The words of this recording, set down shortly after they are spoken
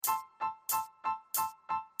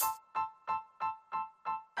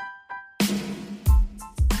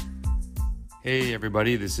Hey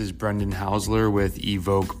everybody, this is Brendan Hausler with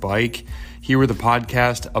Evoke Bike, here with a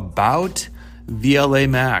podcast about VLA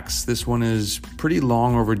Max. This one is pretty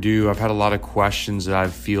long overdue. I've had a lot of questions that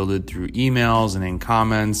I've fielded through emails and in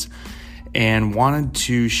comments, and wanted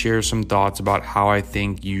to share some thoughts about how I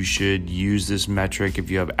think you should use this metric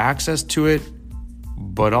if you have access to it,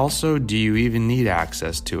 but also, do you even need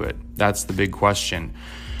access to it? That's the big question.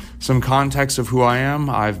 Some context of who I am.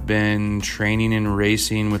 I've been training and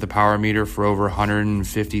racing with a power meter for over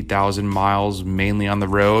 150,000 miles, mainly on the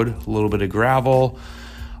road, a little bit of gravel.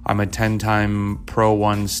 I'm a 10-time Pro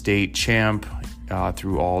 1 state champ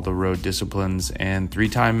through all the road disciplines and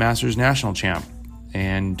 3-time Masters National champ,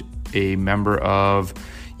 and a member of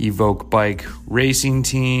Evoke Bike racing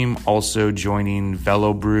team, also joining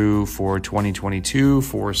Velobrew for 2022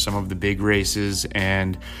 for some of the big races,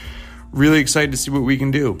 and really excited to see what we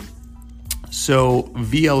can do. So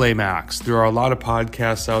VLA Max, there are a lot of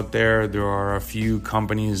podcasts out there. There are a few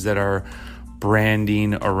companies that are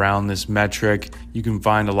branding around this metric. You can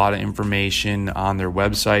find a lot of information on their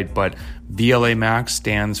website, but VLA Max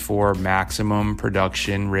stands for maximum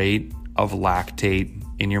production rate of lactate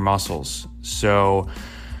in your muscles. So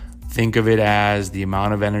think of it as the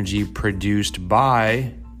amount of energy produced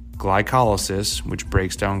by glycolysis, which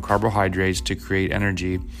breaks down carbohydrates to create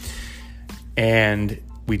energy. And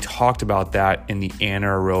we talked about that in the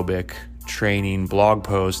anaerobic training blog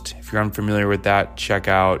post. If you're unfamiliar with that, check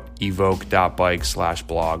out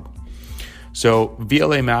evoke.bike/blog. So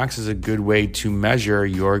VLA Max is a good way to measure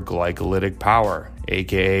your glycolytic power,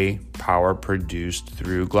 aka power produced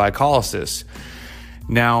through glycolysis.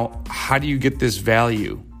 Now, how do you get this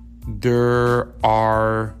value? There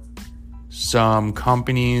are some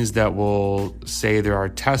companies that will say there are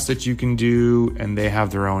tests that you can do, and they have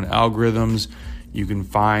their own algorithms. You can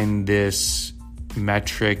find this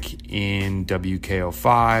metric in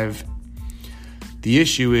WKO5. The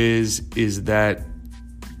issue is that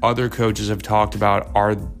other coaches have talked about,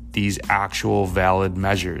 are these actual valid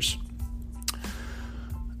measures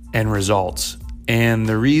and results? And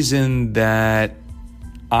the reason that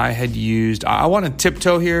I want to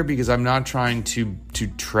tiptoe here, because I'm not trying to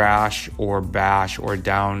trash or bash or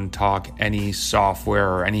down talk any software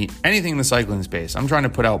or anything in the cycling space. I'm trying to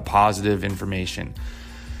put out positive information.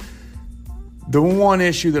 The one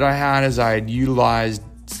issue that I had is I had utilized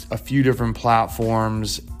a few different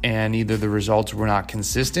platforms, and either the results were not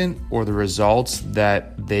consistent or the results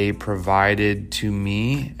that they provided to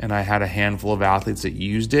me, and I had a handful of athletes that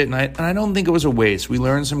used it, and I don't think it was a waste. We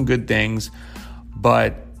learned some good things,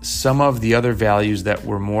 but some of the other values that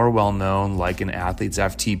were more well-known, like an athlete's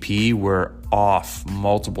FTP, were off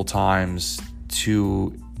multiple times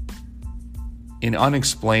to an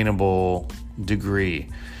unexplainable degree.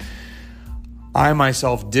 I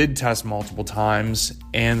myself did test multiple times,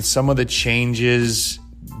 and some of the changes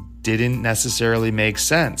didn't necessarily make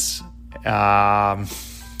sense.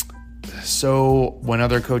 So when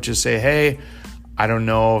other coaches say, hey, I don't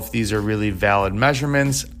know if these are really valid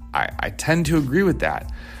measurements, I tend to agree with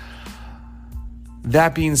that.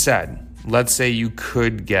 That being said, let's say you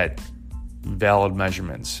could get valid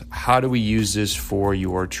measurements. How do we use this for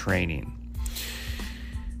your training?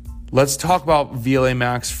 Let's talk about VLA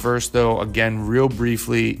Max first, though, again, real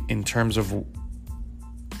briefly, in terms of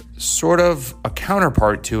sort of a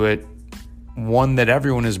counterpart to it, one that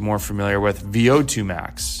everyone is more familiar with, VO2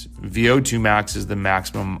 Max. VO2 Max is the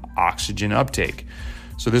maximum oxygen uptake.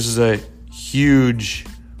 So this is a huge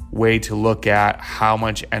way to look at how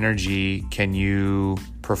much energy can you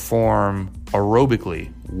perform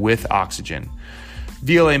aerobically with oxygen.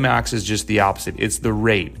 VLA Max is just the opposite. It's the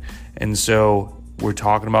rate. And so we're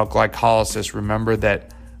talking about glycolysis. Remember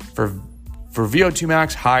that for VO2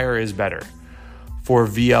 Max, higher is better. For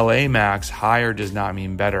VLA Max, higher does not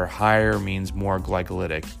mean better. Higher means more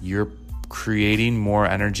glycolytic. You're creating more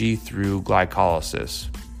energy through glycolysis.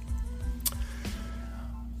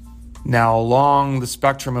 Now, along the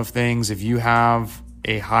spectrum of things, if you have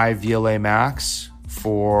a high VLA Max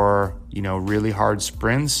for, really hard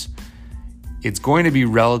sprints, it's going to be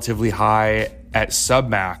relatively high at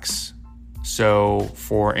submax. So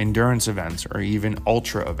for endurance events or even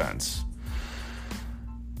ultra events.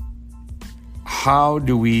 How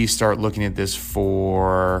do we start looking at this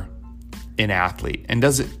for an athlete? And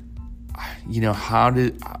does it, how do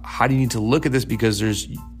you need to look at this? Because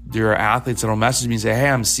there are athletes that will message me and say, hey,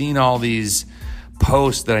 I'm seeing all these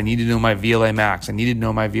posts that I need to know my VLA Max. I need to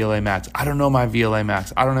know my VLA Max. I don't know my VLA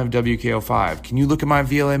Max. I don't have WKO5. Can you look at my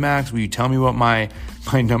VLA Max? Will you tell me what my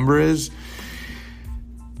number is?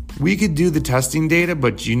 We could do the testing data,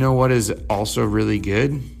 but you know what is also really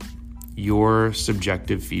good? Your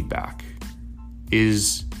subjective feedback.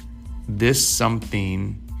 Is this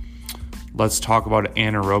something, let's talk about it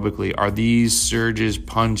anaerobically. Are these surges,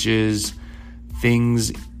 punches,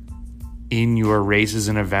 things in your races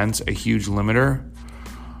and events a huge limiter?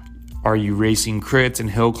 Are you racing crits and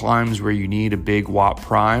hill climbs where you need a big watt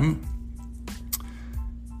prime?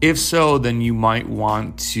 If so, then you might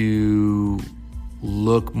want to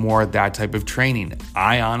look more at that type of training.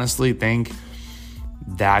 I honestly think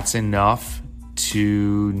that's enough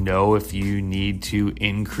to know if you need to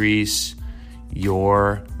increase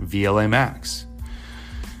your VLA max.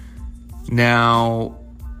 Now,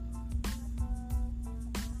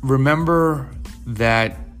 remember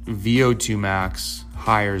that VO2 max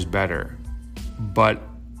higher is better, but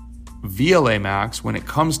VLA max, when it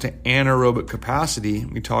comes to anaerobic capacity,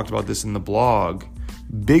 we talked about this in the blog,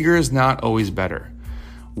 bigger is not always better.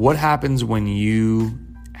 What happens when you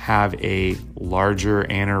have a larger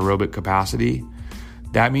anaerobic capacity?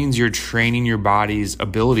 That means you're training your body's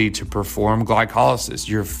ability to perform glycolysis.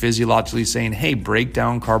 You're physiologically saying, hey, break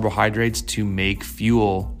down carbohydrates to make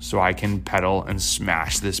fuel so I can pedal and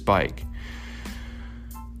smash this bike.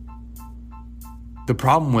 The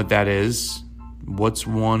problem with that is, you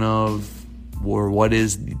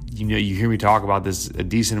hear me talk about this a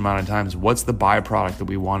decent amount of times. What's the byproduct that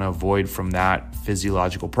we want to avoid from that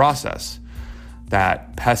physiological process?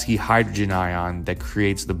 That pesky hydrogen ion that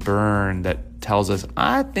creates the burn that tells us,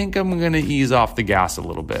 I think I'm going to ease off the gas a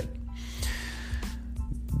little bit.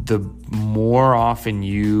 The more often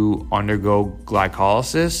you undergo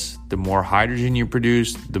glycolysis, the more hydrogen you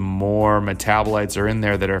produce, the more metabolites are in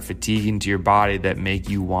there that are fatiguing to your body that make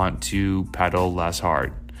you want to pedal less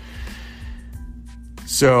hard.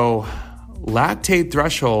 So lactate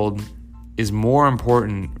threshold is more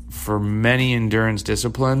important for many endurance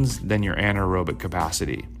disciplines than your anaerobic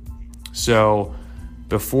capacity. So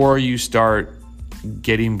before you start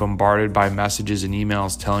getting bombarded by messages and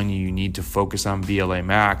emails telling you need to focus on VLA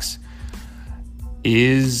max,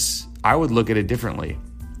 I would look at it differently.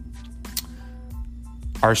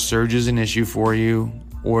 Are surges an issue for you,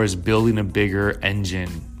 or is building a bigger engine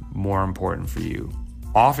more important for you?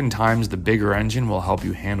 Oftentimes, the bigger engine will help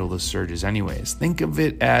you handle the surges anyways. Think of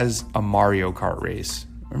it as a Mario Kart race.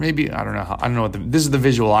 Or maybe, this is the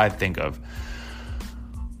visual I think of.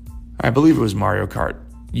 I believe it was Mario Kart.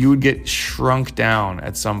 You would get shrunk down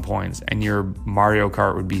at some points and your Mario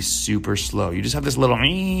Kart would be super slow. You just have this little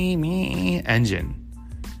engine.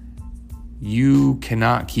 You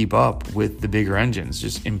cannot keep up with the bigger engines.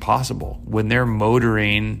 Just impossible. When they're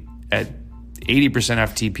motoring at 80%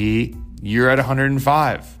 FTP, you're at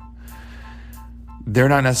 105. They're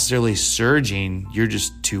not necessarily surging, you're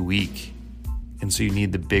just too weak. And so you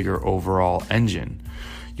need the bigger overall engine.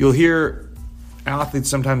 You'll hear athletes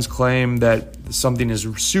sometimes claim that something is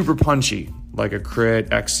super punchy, like a crit,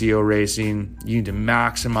 XCO racing. You need to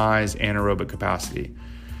maximize anaerobic capacity.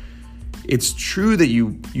 It's true that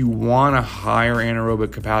you want a higher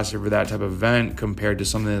anaerobic capacity for that type of event compared to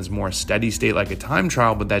something that's more steady state like a time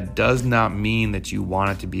trial, but that does not mean that you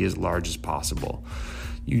want it to be as large as possible.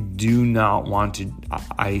 You do not want to,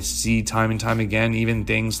 I see time and time again, even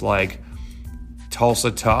things like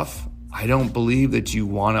Tulsa Tough. I don't believe that you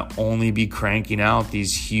want to only be cranking out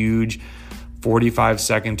these huge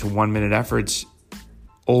 45-second to 1 minute efforts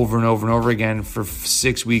over and over and over again for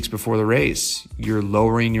 6 weeks before the race. You're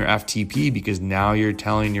lowering your FTP because now you're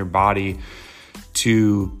telling your body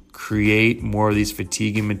to create more of these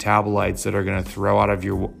fatiguing metabolites that are going to throw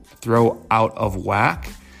out of whack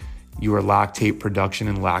your lactate production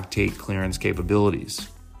and lactate clearance capabilities.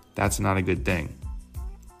 That's not a good thing.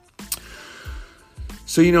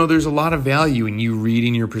 So, there's a lot of value in you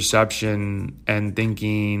reading your perception and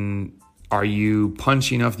thinking, are you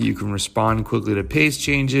punchy enough that you can respond quickly to pace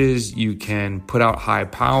changes? You can put out high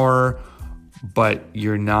power, but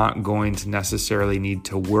you're not going to necessarily need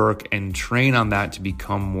to work and train on that to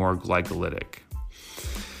become more glycolytic.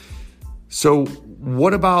 So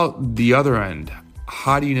what about the other end?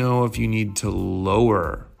 How do you know if you need to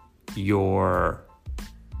lower your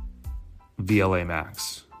VLA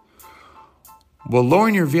max? Well,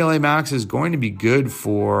 lowering your VLA max is going to be good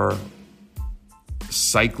for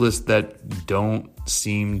cyclists that don't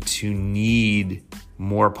seem to need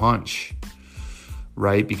more punch,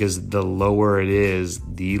 right? Because the lower it is,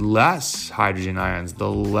 the less hydrogen ions, the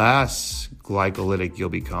less glycolytic you'll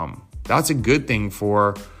become. That's a good thing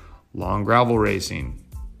for long gravel racing,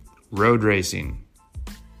 road racing.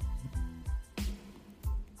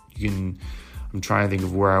 I'm trying to think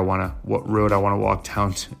of what road I want to walk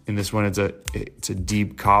down in this one. It's a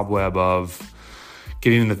deep cobweb of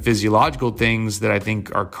getting into the physiological things that I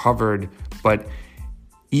think are covered. But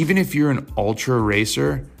even if you're an ultra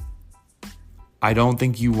racer, I don't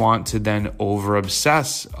think you want to then over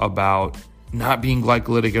obsess about not being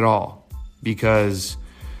glycolytic at all, because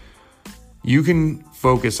you can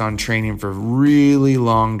focus on training for really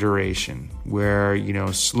long duration where, you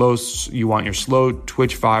want your slow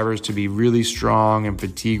twitch fibers to be really strong and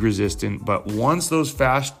fatigue resistant. But once those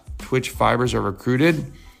fast twitch fibers are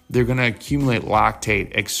recruited, they're going to accumulate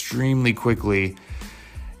lactate extremely quickly.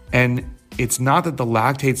 And it's not that the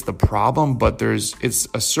lactate's the problem, but it's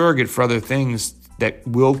a surrogate for other things that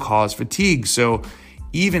will cause fatigue. So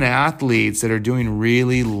even athletes that are doing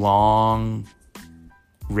really long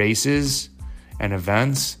races and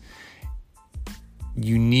events,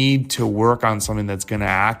 you need to work on something that's going to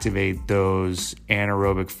activate those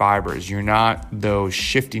anaerobic fibers. You're not, though,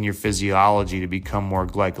 shifting your physiology to become more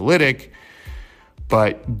glycolytic,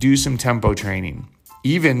 but do some tempo training.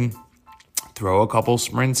 Even throw a couple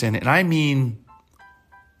sprints in. And I mean,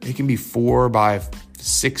 it can be 4 by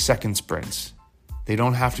 6 second sprints. They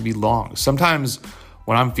don't have to be long. Sometimes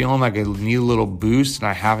when I'm feeling like I need a little boost and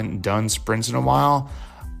I haven't done sprints in a while,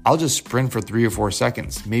 I'll just sprint for 3 or 4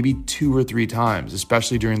 seconds, maybe 2 or 3 times,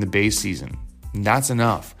 especially during the base season. And that's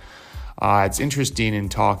enough. It's interesting in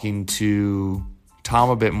talking to Tom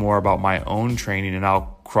a bit more about my own training, and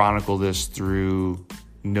I'll chronicle this through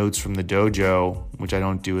notes from the dojo, which I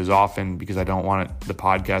don't do as often because I don't want the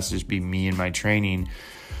podcast to just be me and my training.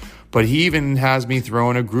 But he even has me throw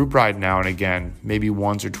in a group ride now and again, maybe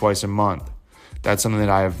once or twice a month. That's something that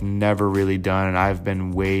I've never really done, and I've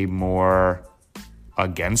been way more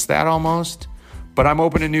against that almost. But I'm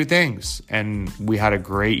open to new things, and we had a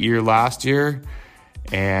great year last year,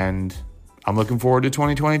 and I'm looking forward to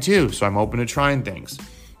 2022, so I'm open to trying things.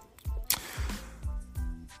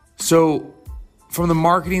 So from the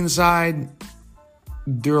marketing side,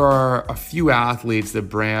 there are a few athletes that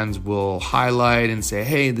brands will highlight and say,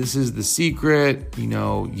 hey, this is the secret,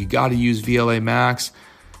 you got to use VLA Max.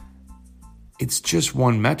 It's just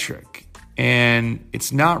one metric, and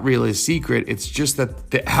it's not really a secret. It's just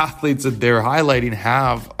that the athletes that they're highlighting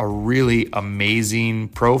have a really amazing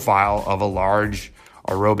profile of a large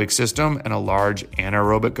aerobic system and a large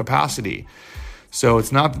anaerobic capacity. So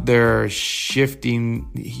it's not that they're shifting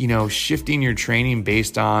your training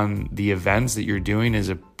based on the events that you're doing is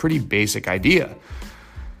a pretty basic idea.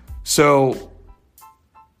 So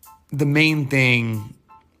the main thing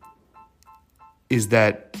is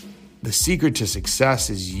that the secret to success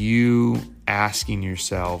is you asking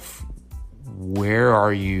yourself, where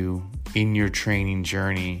are you in your training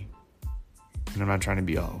journey? And I'm not trying to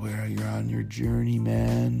be, where are you on your journey,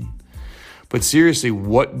 man? But seriously,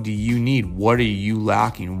 what do you need? What are you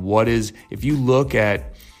lacking? If you look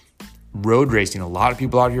at road racing, a lot of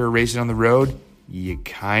people out here are racing on the road. You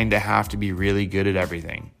kind of have to be really good at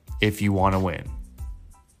everything if you want to win.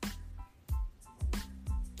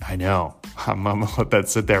 I know. I'm going to let that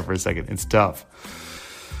sit there for a second. It's tough.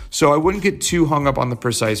 So I wouldn't get too hung up on the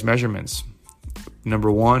precise measurements.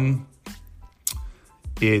 Number one,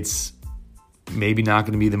 it's maybe not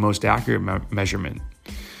going to be the most accurate measurement.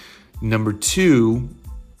 Number two,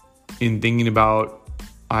 in thinking about,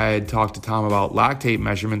 I had talked to Tom about lactate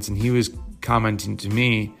measurements, and he was commenting to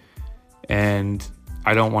me, and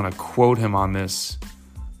I don't want to quote him on this,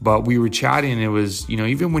 but we were chatting, and it was,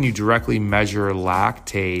 even when you directly measure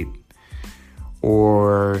lactate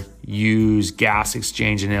or use gas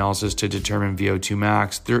exchange analysis to determine VO2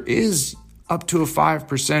 max, there is up to a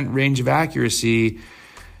 5% range of accuracy.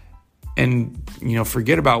 And,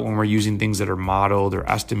 forget about when we're using things that are modeled or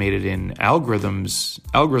estimated in algorithm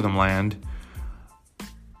land.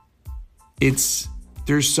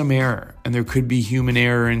 There's some error, and there could be human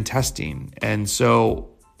error in testing. And so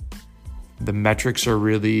the metrics are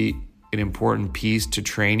really an important piece to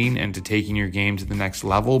training and to taking your game to the next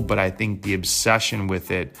level. But I think the obsession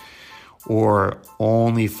with it or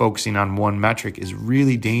only focusing on one metric is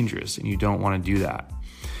really dangerous, and you don't want to do that.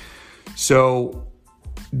 So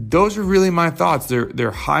those are really my thoughts.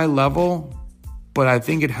 They're high level, but I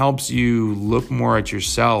think it helps you look more at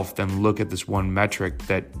yourself than look at this one metric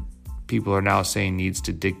that people are now saying needs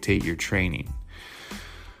to dictate your training.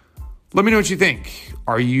 Let me know what you think.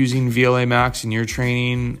 Are you using VLA Max in your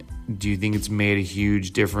training? Do you think it's made a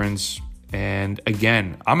huge difference? And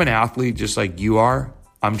again, I'm an athlete just like you are.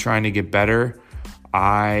 I'm trying to get better.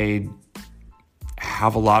 I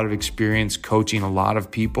have a lot of experience coaching a lot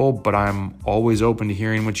of people, but I'm always open to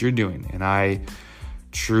hearing what you're doing. And I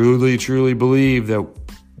truly, truly believe that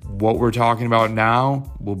what we're talking about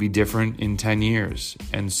now will be different in 10 years.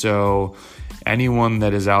 And so anyone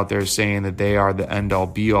that is out there saying that they are the end all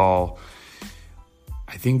be all,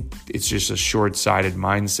 I think it's just a short-sighted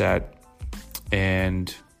mindset.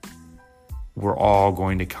 And we're all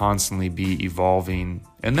going to constantly be evolving.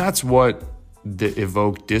 And that's what the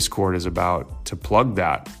Evoke Discord is about, to plug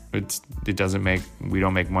that. We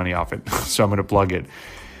don't make money off it, so I'm going to plug it.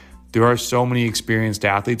 There are so many experienced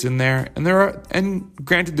athletes in there, and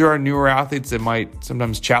granted, there are newer athletes that might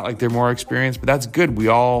sometimes chat like they're more experienced, but that's good. We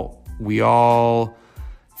all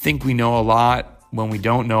think we know a lot when we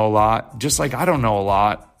don't know a lot. Just like I don't know a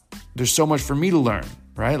lot, there's so much for me to learn,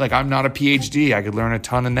 right? Like I'm not a PhD. I could learn a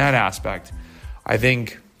ton in that aspect. I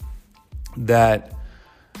think that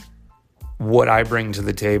what I bring to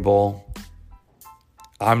the table,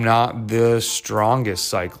 I'm not the strongest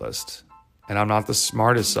cyclist and I'm not the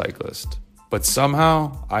smartest cyclist, but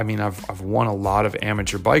somehow, I've won a lot of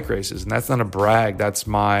amateur bike races, and that's not a brag. That's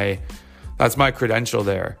my credential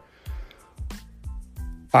there.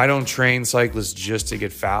 I don't train cyclists just to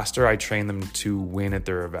get faster. I train them to win at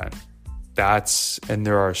their event. And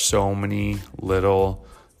there are so many little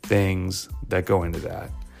things that go into that.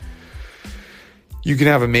 You can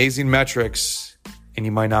have amazing metrics and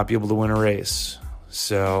you might not be able to win a race.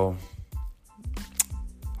 So,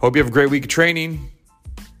 hope you have a great week of training.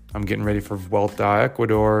 I'm getting ready for Vuelta,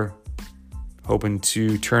 Ecuador. Hoping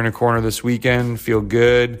to turn a corner this weekend, feel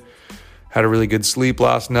good. Had a really good sleep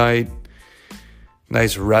last night.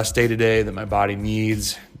 Nice rest day today that my body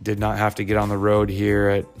needs. Did not have to get on the road here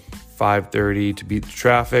at 5:30 to beat the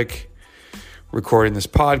traffic. Recording this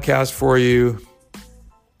podcast for you.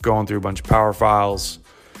 Going through a bunch of power files.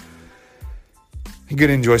 And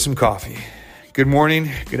gonna enjoy some coffee. Good morning,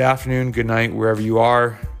 good afternoon, good night, wherever you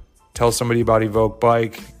are. Tell somebody about Evoke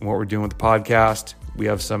Bike and what we're doing with the podcast. We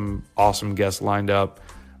have some awesome guests lined up.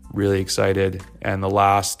 Really excited. And the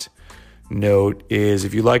last note is,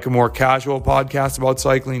 if you like a more casual podcast about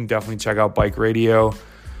cycling, definitely check out Bike Radio.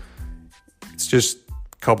 It's just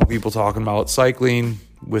a couple people talking about cycling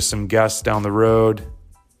with some guests down the road,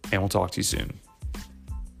 and we'll talk to you soon.